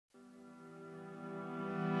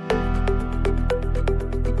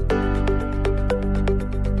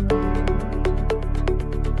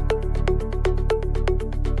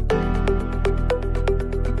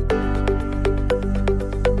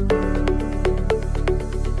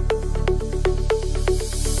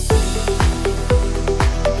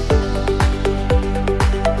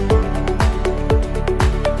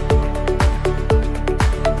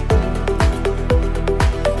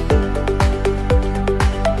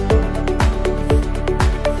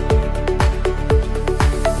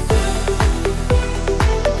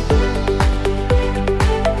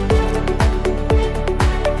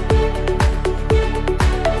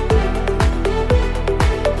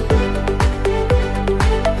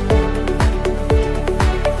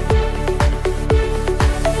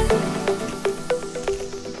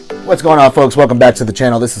What's going on, folks? Welcome back to the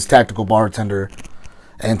channel. This is Tactical Bartender,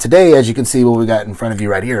 and today, as you can see what we got in front of you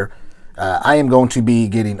right here, I am going to be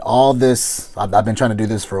getting all this. I've been trying to do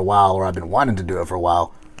this for a while, or I've been wanting to do it for a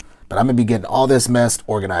while, but I'm going to be getting all this mess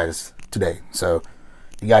organized today. So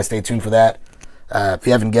you guys stay tuned for that. If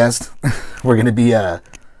you haven't guessed, we're going to be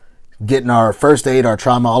getting our first aid, our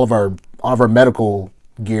trauma, all of our medical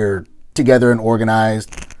gear together and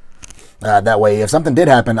organized. That way, if something did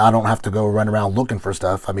happen, I don't have to go run around looking for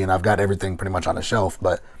stuff. I mean, I've got everything pretty much on the shelf,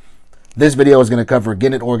 but this video is going to cover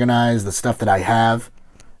getting it organized, the stuff that I have,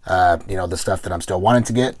 you know, the stuff that I'm still wanting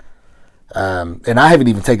to get. And I haven't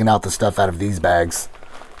even taken out the stuff out of these bags.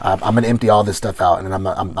 I'm going to empty all this stuff out, and I'm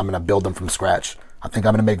going to build them from scratch. I think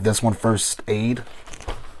I'm going to make this one first aid.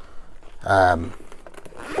 We're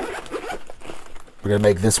going to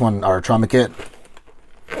make this one our trauma kit.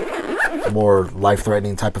 More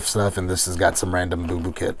life-threatening type of stuff, and this has got some random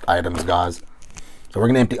boo-boo kit items, gauze. So we're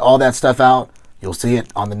going to empty all that stuff out. You'll see it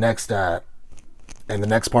on the next, in the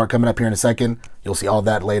next part coming up here in a second. You'll see all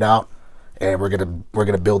that laid out, and we're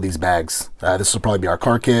gonna build these bags. This will probably be our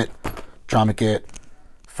car kit, trauma kit,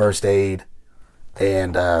 first aid,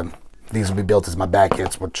 and these will be built as my bag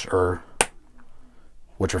kits, which are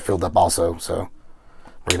filled up also. So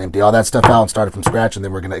we're gonna empty all that stuff out and start it from scratch, and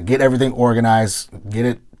then we're gonna get everything organized, get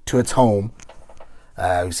it to its home.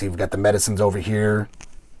 You see we've got the medicines over here.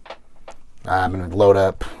 I'm going to load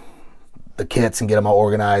up the kits and get them all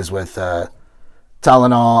organized with Tylenol,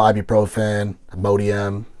 ibuprofen,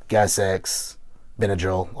 Imodium, Gas X,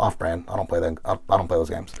 Benadryl, off-brand. I don't play those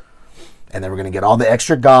games. And then we're going to get all the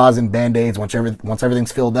extra gauze and band-aids. Once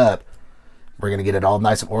everything's filled up, we're going to get it all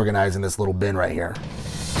nice and organized in this little bin right here.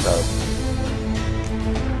 So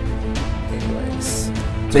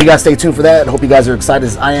you guys stay tuned for that. I hope you guys are excited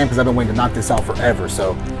as I am, because I've been waiting to knock this out forever.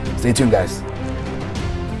 So stay tuned, guys.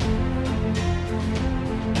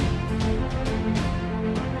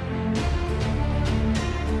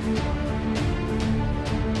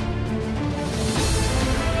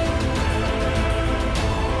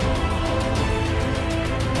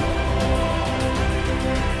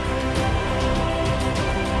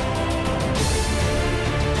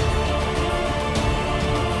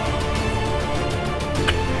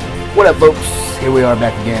 What up, folks? Here we are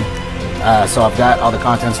back again. So I've got all the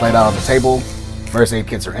contents laid out on the table. First aid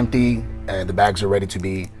kits are empty, and the bags are ready to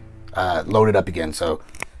be loaded up again. So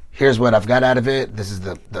here's what I've got out of it. This is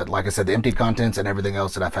the like I said, the empty contents and everything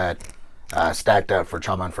else that I've had stacked up for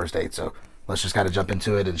trauma and first aid. So let's just kind of jump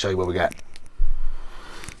into it and show you what we got.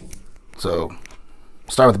 So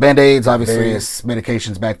start with the band-aids. Obviously, it's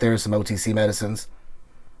medications back there, some OTC medicines.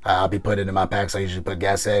 I'll be putting in my packs. I usually put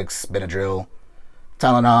Gas X, Benadryl,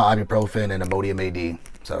 Tylenol, ibuprofen, and Imodium AD.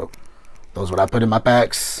 So those are what I put in my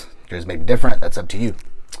packs. Yours may be different. That's up to you.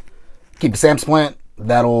 Keep a SAM splint.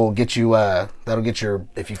 That'll get you.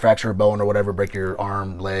 If you fracture a bone or whatever, break your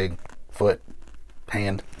arm, leg, foot,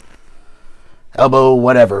 hand, elbow,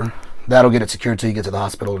 whatever. That'll get it secured till you get to the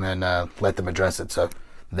hospital, and then let them address it. So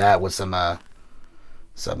that was some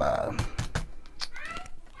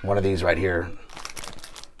one of these right here.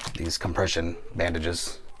 These compression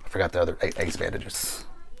bandages. Forgot the other ace bandages.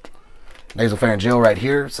 Nasopharyngeal right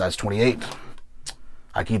here, size 28.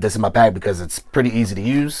 I keep this in my pack because it's pretty easy to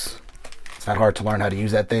use. It's not hard to learn how to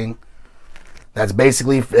use that thing. That's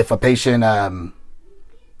basically if a patient,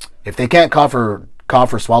 if they can't cough or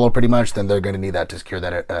swallow pretty much, then they're going to need that to secure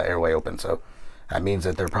that airway open. So that means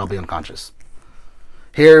that they're probably unconscious.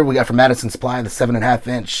 Here we got from Madison Supply the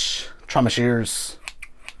 7.5-inch trauma shears.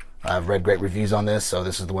 I've read great reviews on this, so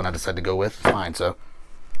this is the one I decided to go with. Fine. So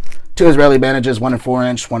 2 Israeli bandages, 1 and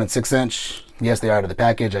 4-inch, 1 and 6-inch. Yes, they are out of the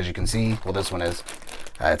package, as you can see. Well, this one is.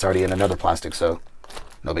 It's already in another plastic, so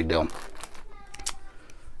no big deal.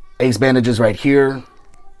 Ace bandages right here,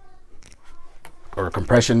 or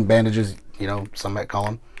compression bandages, you know, some might call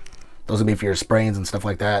them. Those would be for your sprains and stuff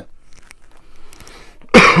like that.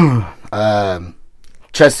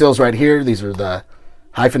 Chest seals right here. These are the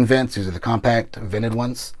hyphen vents. These are the compact vented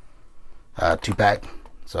ones. 2-pack.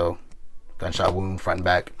 So gunshot wound, front and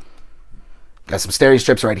back. Got some steri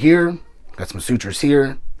strips right here. Got some sutures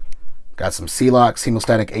here. Got some C-Locks,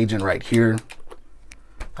 hemostatic agent right here.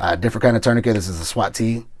 Different kind of tourniquet. This is a SWAT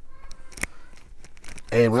T.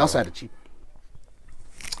 And we also had a cheap.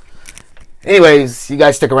 Anyways, you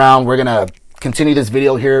guys stick around. We're going to continue this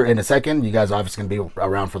video here in a second. You guys are obviously going to be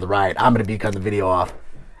around for the ride. I'm going to be cutting the video off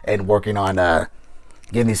and working on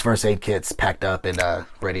getting these first aid kits packed up and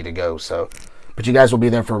ready to go. So, but you guys will be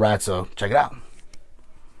there for a ride, so check it out.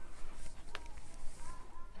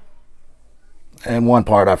 And one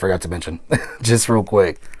part I forgot to mention, just real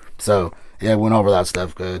quick. So, yeah, went over that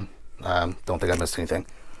stuff good. Don't think I missed anything.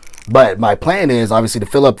 But my plan is obviously to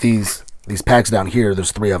fill up these packs down here.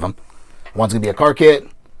 There's 3 of them. One's gonna be a car kit.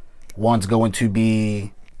 One's going to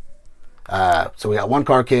be so we got 1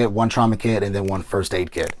 car kit, 1 trauma kit, and then 1 first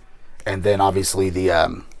aid kit. And then obviously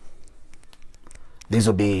the these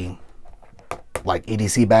will be like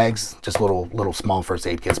EDC bags, just little small first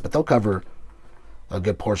aid kits, but they'll cover a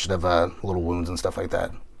good portion of little wounds and stuff like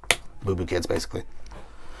that. Boo-boo kits, basically.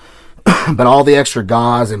 But all the extra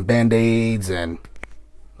gauze and band-aids and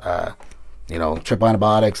you know, triple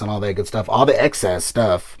antibiotics and all that good stuff, all the excess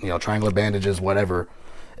stuff, you know, triangular bandages, whatever,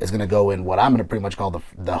 is going to go in what I'm going to pretty much call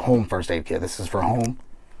the home first aid kit. This is for home.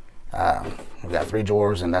 We've got 3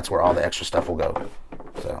 drawers, and that's where all the extra stuff will go.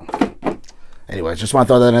 So anyways, just want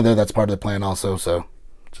to throw that in there. That's part of the plan also. So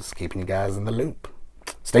just keeping you guys in the loop.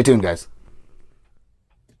 Stay tuned, guys.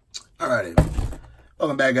 Alrighty.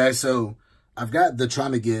 Welcome back, guys. So I've got the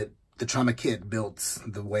trauma kit built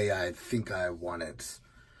the way I think I want it.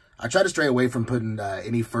 I try to stray away from putting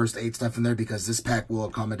any first aid stuff in there because this pack will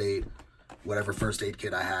accommodate whatever first aid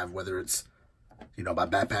kit I have, whether it's, you know, my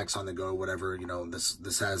backpacks on the go, whatever. You know,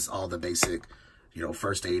 this has all the basic, you know,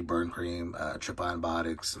 first aid, burn cream, triple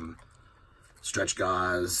antibiotics, and stretch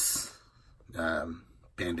gauze,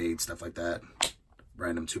 band-aid, stuff like that.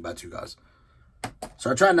 Random 2x2 gauze.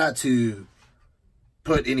 So I try not to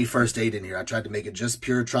put any first aid in here. I tried to make it just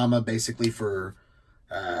pure trauma, basically for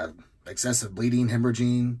excessive bleeding,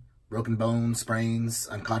 hemorrhaging, broken bones, sprains,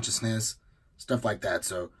 unconsciousness, stuff like that.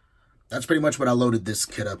 So that's pretty much what I loaded this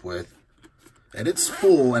kit up with. And it's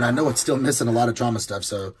full, and I know it's still missing a lot of trauma stuff.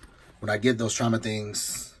 So when I get those trauma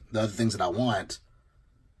things, the other things that I want,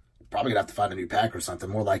 probably gonna have to find a new pack or something,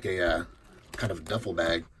 more like a kind of duffel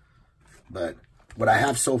bag. But what I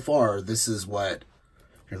have so far, this is what,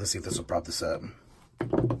 here, let's see if this will prop this up.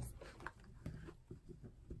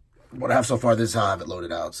 What I have so far, this is how I have it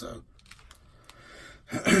loaded out. So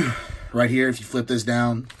right here, if you flip this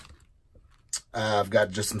down, I've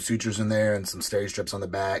got just some sutures in there and some steri strips on the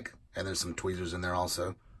back, and there's some tweezers in there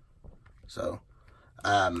also. So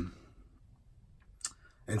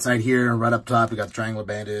inside here, right up top, we got the triangular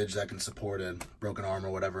bandage that can support a broken arm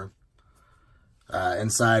or whatever.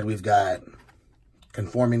 Inside, we've got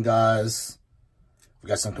conforming gauze. We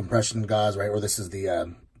got some compression gauze, right? Or this is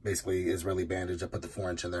the basically Israeli bandage. I put the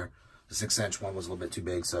 4-inch in there. The 6-inch one was a little bit too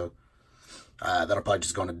big, so that'll probably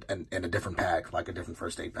just go in a different pack, like a different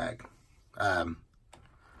first aid pack. The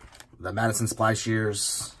Madison Supply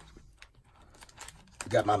shears.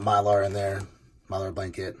 Got my Mylar in there, Mylar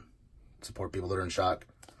blanket, support people that are in shock,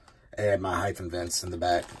 and my hyphen vents in the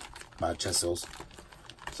back, my chest seals.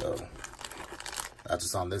 So that's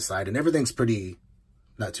just on this side, and everything's pretty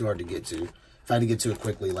not too hard to get to. If I had to get to it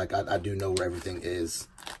quickly, like I do know where everything is,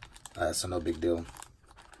 so no big deal.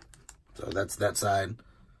 So that's that side.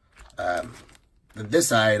 Then this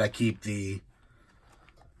side, I keep an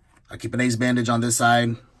ace bandage on this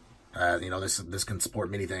side. You know, this can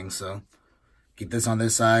support many things, so keep this on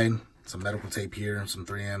this side. Some medical tape here, some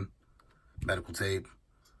 3M medical tape.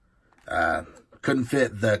 Couldn't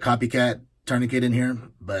fit the copycat tourniquet in here,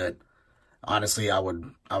 but honestly, I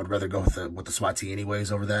would rather go with the SWAT T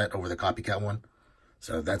anyways over the copycat one.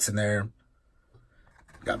 So that's in there.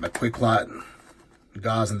 Got my quick clot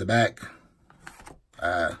gauze in the back.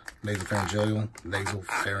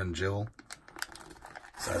 Nasopharyngeal.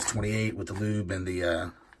 Size 28 with the lube and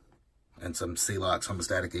the and some Celox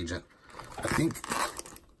homeostatic agent. I think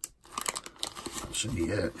that should be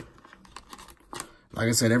it. Like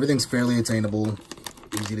I said, everything's fairly attainable,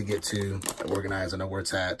 easy to get to, organized. I know where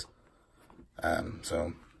it's at.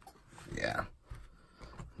 So yeah,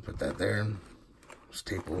 put that there.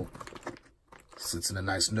 Staple sits in a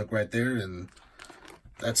nice nook right there, and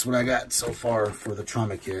that's what I got so far for the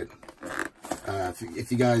trauma kit.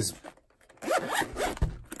 If you guys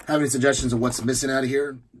have any suggestions of what's missing out of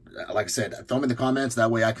here, like I said, throw them in the comments.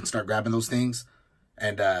 That way I can start grabbing those things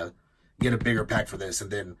and get a bigger pack for this.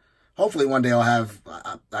 And then hopefully one day I'll have,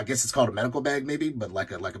 I guess it's called a medical bag maybe, but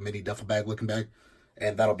like a mini duffel bag looking bag.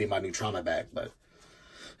 And that'll be my new trauma bag. But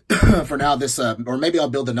for now, this, or maybe I'll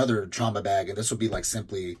build another trauma bag, and this will be like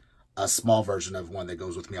simply a small version of one that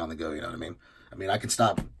goes with me on the go. You know what I mean? I mean, I can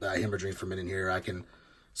stop hemorrhaging from in here. I can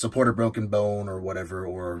support a broken bone or whatever,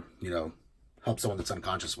 or, you know, help someone that's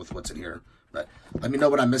unconscious with what's in here. But let me know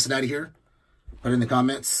what I'm missing out of here. Put it in the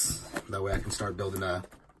comments. That way I can start building a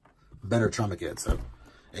better trauma kit. So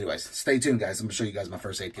anyways, stay tuned, guys. I'm going to show you guys my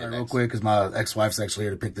first aid kit real quick, because my ex-wife's actually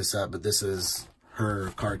here to pick this up. But this is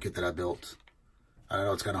her card kit that I built. I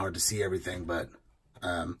know it's kind of hard to see everything, but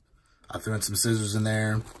I threw in some scissors in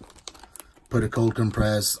there. Put a cold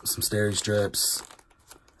compress, some steri strips,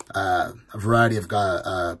 a variety of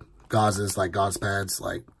gauzes, like gauze pads,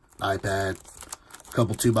 like iPad, a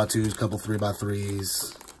couple 2x2s, couple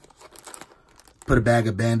 3x3s. Put a bag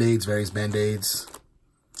of Band-Aids, various Band-Aids.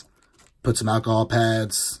 Put some alcohol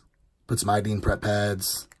pads. Put some iodine prep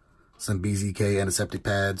pads. Some BZK antiseptic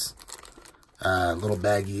pads. A little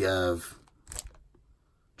baggie of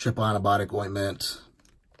triple antibiotic ointment.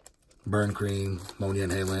 Burn cream. Ammonia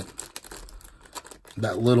inhalant.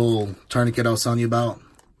 That little tourniquet I was telling you about.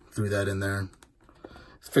 Threw that in there.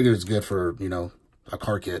 Figured it's good for, you know, a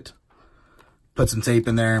car kit. Put some tape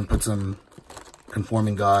in there and put some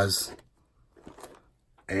conforming gauze.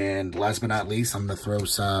 And last but not least, I'm going to throw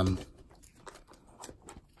some,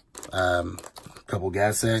 couple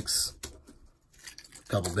gas X,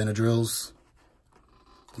 couple Benadryls,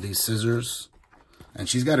 these scissors, and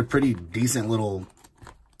she's got a pretty decent little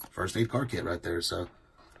first aid car kit right there. So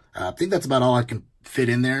I think that's about all I can fit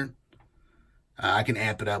in there. I can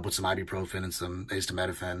amp it up with some ibuprofen and some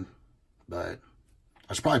acetaminophen, but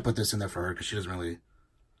I should probably put this in there for her because she doesn't really,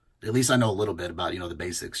 at least I know a little bit about, you know, the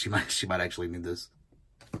basics. She might actually need this.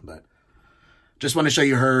 But just want to show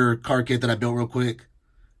you her car kit that I built real quick.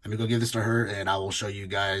 Let me go give this to her, and I will show you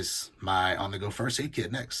guys my on-the-go first aid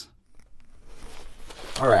kit next.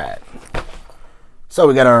 All right. So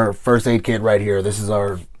we got our first aid kit right here. This is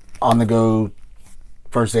our on-the-go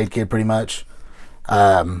first aid kit, pretty much.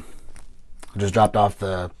 I just dropped off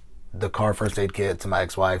the car first aid kit to my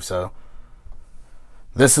ex-wife. So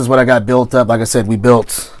this is what I got built up. Like I said,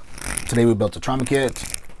 today we built a trauma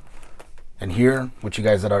kit. And here, which you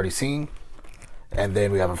guys had already seen. And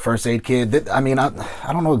then we have a first aid kit. I mean, I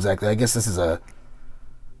don't know exactly. I guess this is a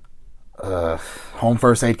home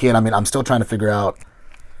first aid kit. I mean, I'm still trying to figure out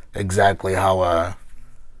exactly how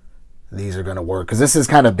these are going to work. Because this is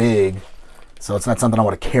kind of big. So it's not something I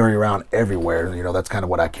want to carry around everywhere. You know, that's kind of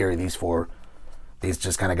what I carry these for. These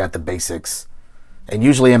just kind of got the basics. And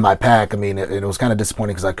usually in my pack, I mean, it was kind of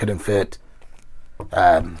disappointing because I couldn't fit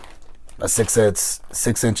a 6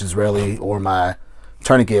 inch Israeli or my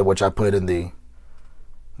tourniquet, which I put in the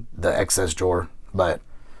excess drawer, but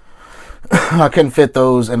I couldn't fit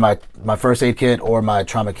those in my first aid kit or my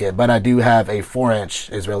trauma kit. But I do have a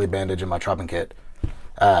 4-inch Israeli bandage in my trauma kit.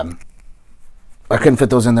 I couldn't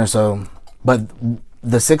fit those in there, so but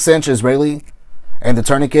the 6-inch Israeli and the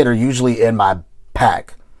tourniquet are usually in my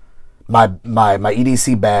pack, my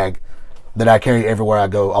EDC bag that I carry everywhere I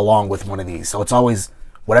go, along with one of these. So it's always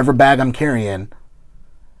whatever bag I'm carrying,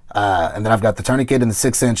 and then I've got the tourniquet and the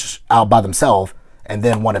 6-inch out by themselves, and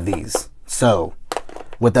then one of these. So,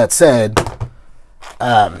 with that said,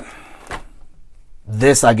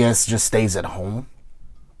 this, I guess, just stays at home,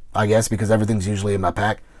 I guess, because everything's usually in my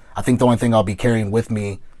pack. I think the only thing I'll be carrying with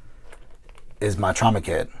me is my trauma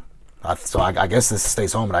kit. So I guess this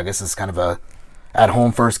stays home, and I guess it's kind of a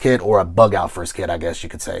at-home first kit or a bug-out first kit, I guess you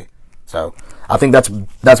could say. So, I think that's where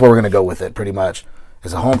we're going to go with it, pretty much.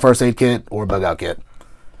 It's a home first aid kit or a bug out kit.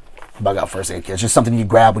 Bug out first aid kit. It's just something you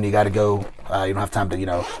grab when you got to go. You don't have time to, you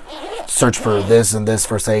know, search for this and this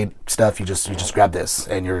first aid stuff. You just grab this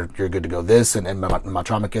and you're good to go. This and my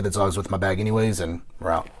trauma kit that's always with my bag anyways, and we're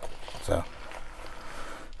out. So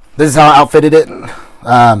this is how I outfitted it.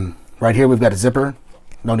 Right here we've got a zipper.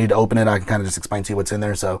 No need to open it. I can kind of just explain to you what's in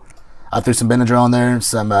there. So I threw some Benadryl in there,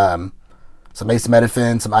 some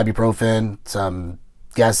acetaminophen, some ibuprofen, some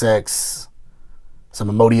Gas X, some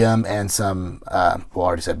Imodium, and some, well, I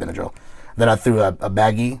already said Benadryl. Then I threw a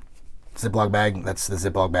baggie, Ziploc bag. That's the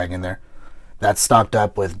Ziploc bag in there. That's stocked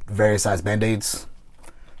up with various size Band-Aids.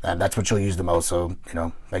 And that's what you'll use the most, so, you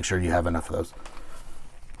know, make sure you have enough of those.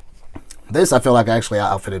 This, I feel like I actually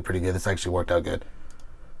outfitted pretty good. This actually worked out good.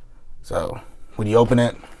 So, when you open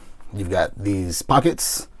it, you've got these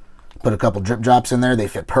pockets. Put a couple drip drops in there. They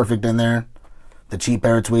fit perfect in there. The cheap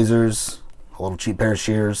pair of tweezers, a little cheap pair of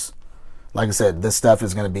shears. Like I said, this stuff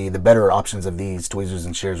is going to be, the better options of these tweezers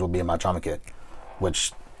and shears will be in my trauma kit,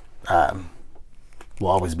 which will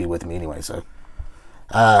always be with me anyway. So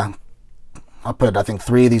I'll put, I think,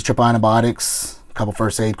 3 of these triple antibiotics, a couple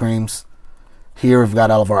first aid creams. Here we've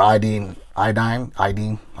got all of our iodine, I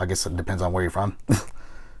guess it depends on where you're from.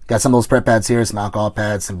 Got some of those prep pads here, some alcohol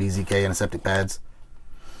pads, some BZK antiseptic pads.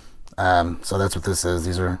 So that's what this is.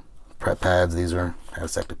 These are prep pads, these are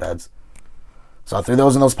antiseptic pads. So I threw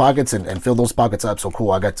those in those pockets and filled those pockets up. So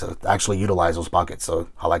cool, I got to actually utilize those pockets. So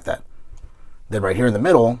I like that. Then right here in the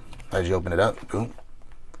middle, as you open it up, boom,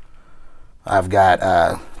 I've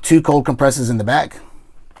got 2 cold compresses in the back.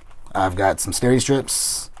 I've got some steri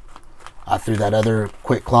strips. I threw that other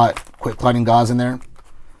quick clotting gauze in there.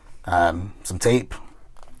 Some tape.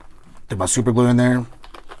 Did my super glue in there.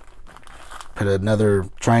 Put another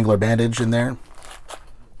triangular bandage in there.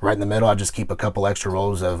 Right in the middle, I just keep a couple extra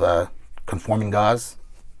rolls of conforming gauze.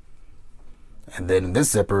 And then in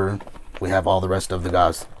this zipper, we have all the rest of the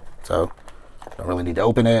gauze. So don't really need to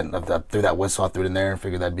open it. I threw that whistle, I threw it in there.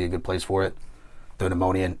 Figured that'd be a good place for it. Threw an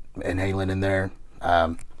ammonia inhalant in there.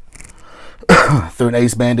 Threw an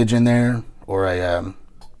ace bandage in there, or a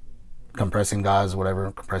compressing gauze,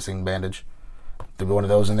 whatever, compressing bandage. Threw one of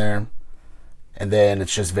those in there. And then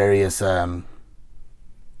it's just various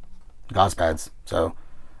gauze pads. So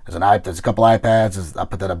there's a couple eye pads. I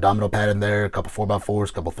put that abdominal pad in there, a couple 4x4s,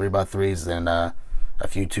 a couple 3x3s, and a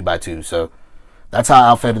few 2x2s. So that's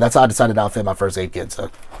how I decided to outfit my first aid kit. So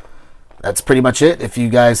that's pretty much it. If you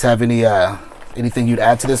guys have any anything you'd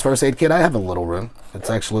add to this first aid kit, I have a little room. It's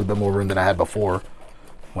actually a little bit more room than I had before,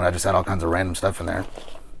 when I just had all kinds of random stuff in there.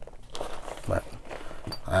 But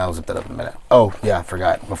I'll zip that up in a minute. Oh yeah, I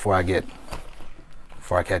forgot. Before I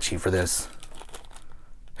catch heat for this,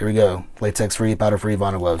 here we go. Latex free, powder free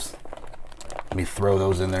vinyl gloves. Let me throw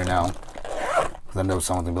those in there now, because I know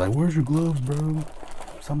someone's gonna be like, "Where's your gloves, bro?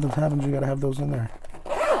 Something's happened. You gotta have those in there."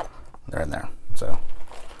 They're in there. So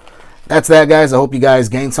that's that, guys. I hope you guys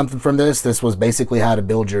gained something from this. This was basically how to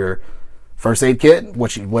build your first aid kit,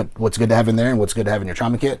 what's good to have in there and what's good to have in your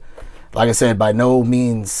trauma kit. Like I said, by no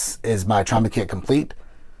means is my trauma kit complete.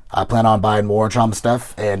 I plan on buying more trauma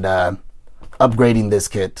stuff and upgrading this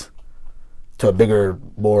kit to a bigger,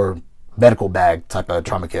 more medical bag type of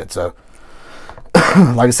trauma kit. So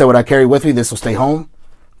like I said, what I carry with me, this will stay home.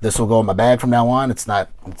 This will go in my bag from now on. It's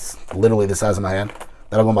literally the size of my hand.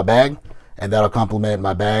 That'll go in my bag, and that'll complement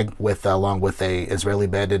my bag along with a Israeli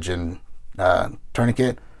bandage and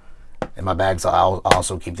tourniquet. In my bags, I'll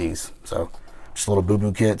also keep these. So just little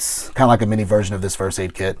boo-boo kits, kind of like a mini version of this first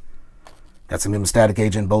aid kit. Got some hemostatic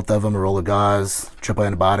agent, both of them, a roll of gauze, triple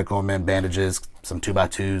antibiotic ointment, bandages, some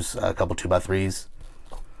 2x2s, a couple 2x3s.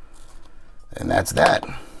 And that's that.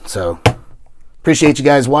 So appreciate you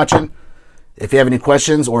guys watching. If you have any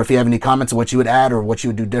questions, or if you have any comments on what you would add or what you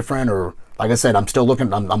would do different, or like I said, I'm still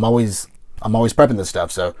looking, I'm always prepping this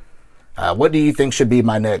stuff. So what do you think should be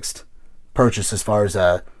my next purchase as far as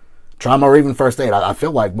trauma or even first aid? I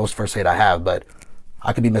feel like most first aid I have, but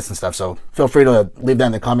I could be missing stuff. So feel free to leave that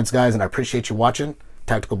in the comments, guys, and I appreciate you watching.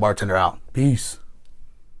 Tactical Bartender out. Peace.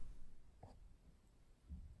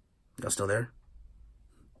 Y'all still there?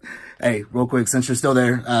 Hey, real quick, since you're still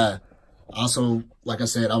there, also, like I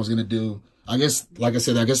said, I was going to do, I guess this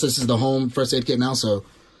is the home first aid kit now. So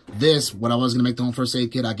this, what I was going to make the home first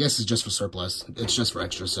aid kit, I guess is just for surplus. It's just for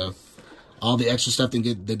extra. So all the extra stuff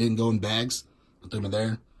that didn't go in bags, I threw them in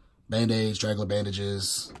there. Band-aids, straggler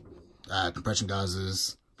bandages, compression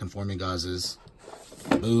gauzes, conforming gauzes,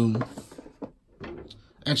 boom,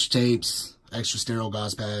 extra tapes, extra sterile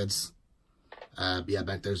gauze pads. Yeah,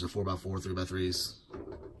 back there's a 4x4, 3x3s.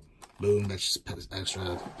 Boom, extra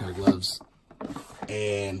pair of gloves.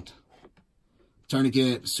 And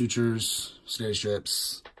tourniquet, sutures, steri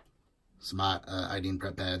strips, some iodine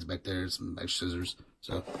prep pads back there, some extra scissors.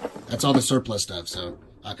 So that's all the surplus stuff. So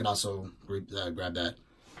I could also grab that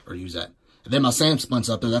or use that. And then my SAM splint's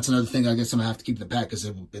up there. That's another thing I guess I'm going to have to keep in the pack,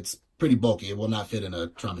 because it's pretty bulky. It will not fit in a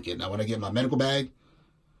trauma kit. Now, when I get my medical bag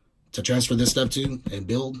to transfer this stuff to and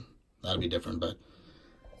build, that'll be different. But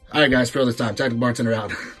all right, guys, for all this time, Tactical Bartender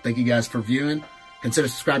out. Thank you guys for viewing. Consider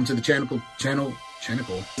subscribing to the channel.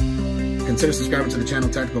 Consider subscribing to the channel,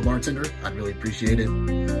 Tactical Bartender. I'd really appreciate it.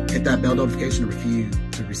 Hit that bell notification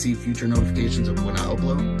to receive future notifications of when I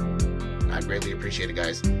upload. I'd greatly appreciate it,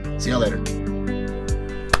 guys. See y'all later.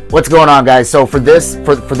 What's going on, guys? So for this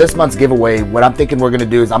month's giveaway, what I'm thinking we're gonna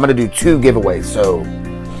do is I'm gonna do 2 giveaways. So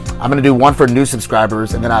I'm gonna do one for new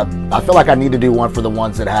subscribers, and then I feel like I need to do one for the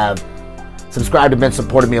ones that have subscribed and been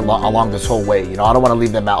supporting me along this whole way. You know, I don't want to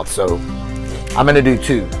leave them out, so I'm gonna do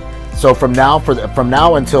 2. So from now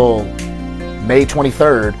until May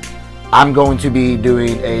 23rd, I'm going to be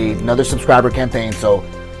doing another subscriber campaign. So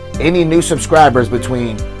any new subscribers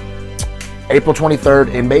between April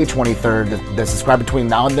 23rd and May 23rd that subscribe between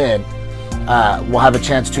now and then will have a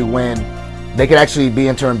chance to win. They could actually be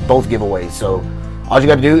entered in both giveaways. So all you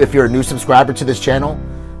got to do, if you're a new subscriber to this channel,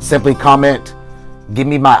 simply comment, give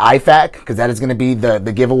me my IFAC, because that is going to be the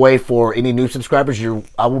giveaway for any new subscribers.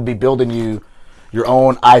 I will be building you your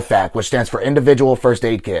own IFAC, which stands for Individual First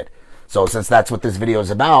Aid Kit. So since that's what this video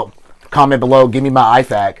is about, comment below, give me my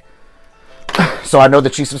IFAC, so I know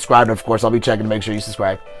that you subscribed. Of course, I'll be checking to make sure you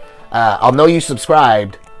subscribe. I'll know you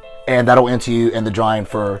subscribed, and that'll enter you in the drawing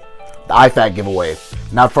for the IFAC giveaway.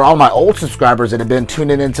 Now, for all my old subscribers that have been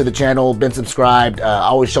tuning into the channel, been subscribed,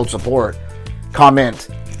 always showed support, comment.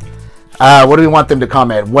 What do we want them to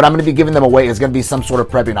comment? What I'm going to be giving them away is going to be some sort of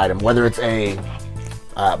prepping item, whether it's a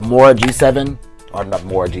Mora G7, or not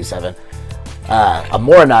Mora G7, a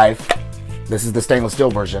Mora knife. This is the stainless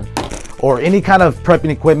steel version. or any kind of prepping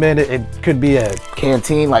equipment. It could be a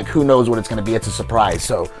canteen, like who knows what it's going to be. It's a surprise.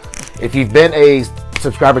 So if you've been a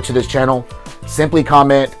subscriber to this channel, simply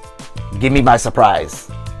comment, give me my surprise.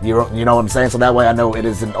 You know what I'm saying? So that way I know it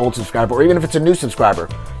is an old subscriber, or even if it's a new subscriber,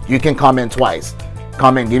 you can comment twice.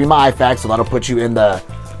 Comment, give me my IFAQ, so that'll put you in the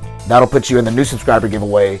new subscriber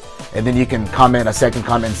giveaway, and then you can comment a second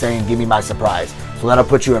comment saying give me my surprise. So that'll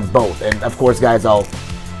put you in both. And of course, guys, I'll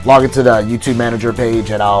log into the YouTube manager page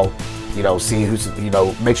and I'll, you know, see who's, you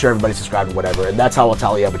know, make sure everybody's subscribed or whatever, and that's how I'll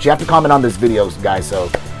tally up. But you have to comment on this video, guys. So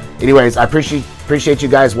anyways, I appreciate you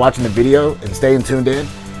guys watching the video and staying tuned in.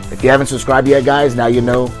 If you haven't subscribed yet, guys, now you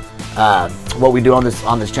know what we do on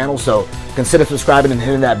this channel. So consider subscribing and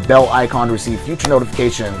hitting that bell icon to receive future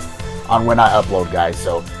notifications on when I upload, guys.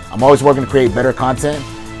 So I'm always working to create better content,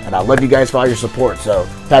 and I love you guys for all your support. So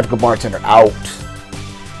Tactical Bartender out.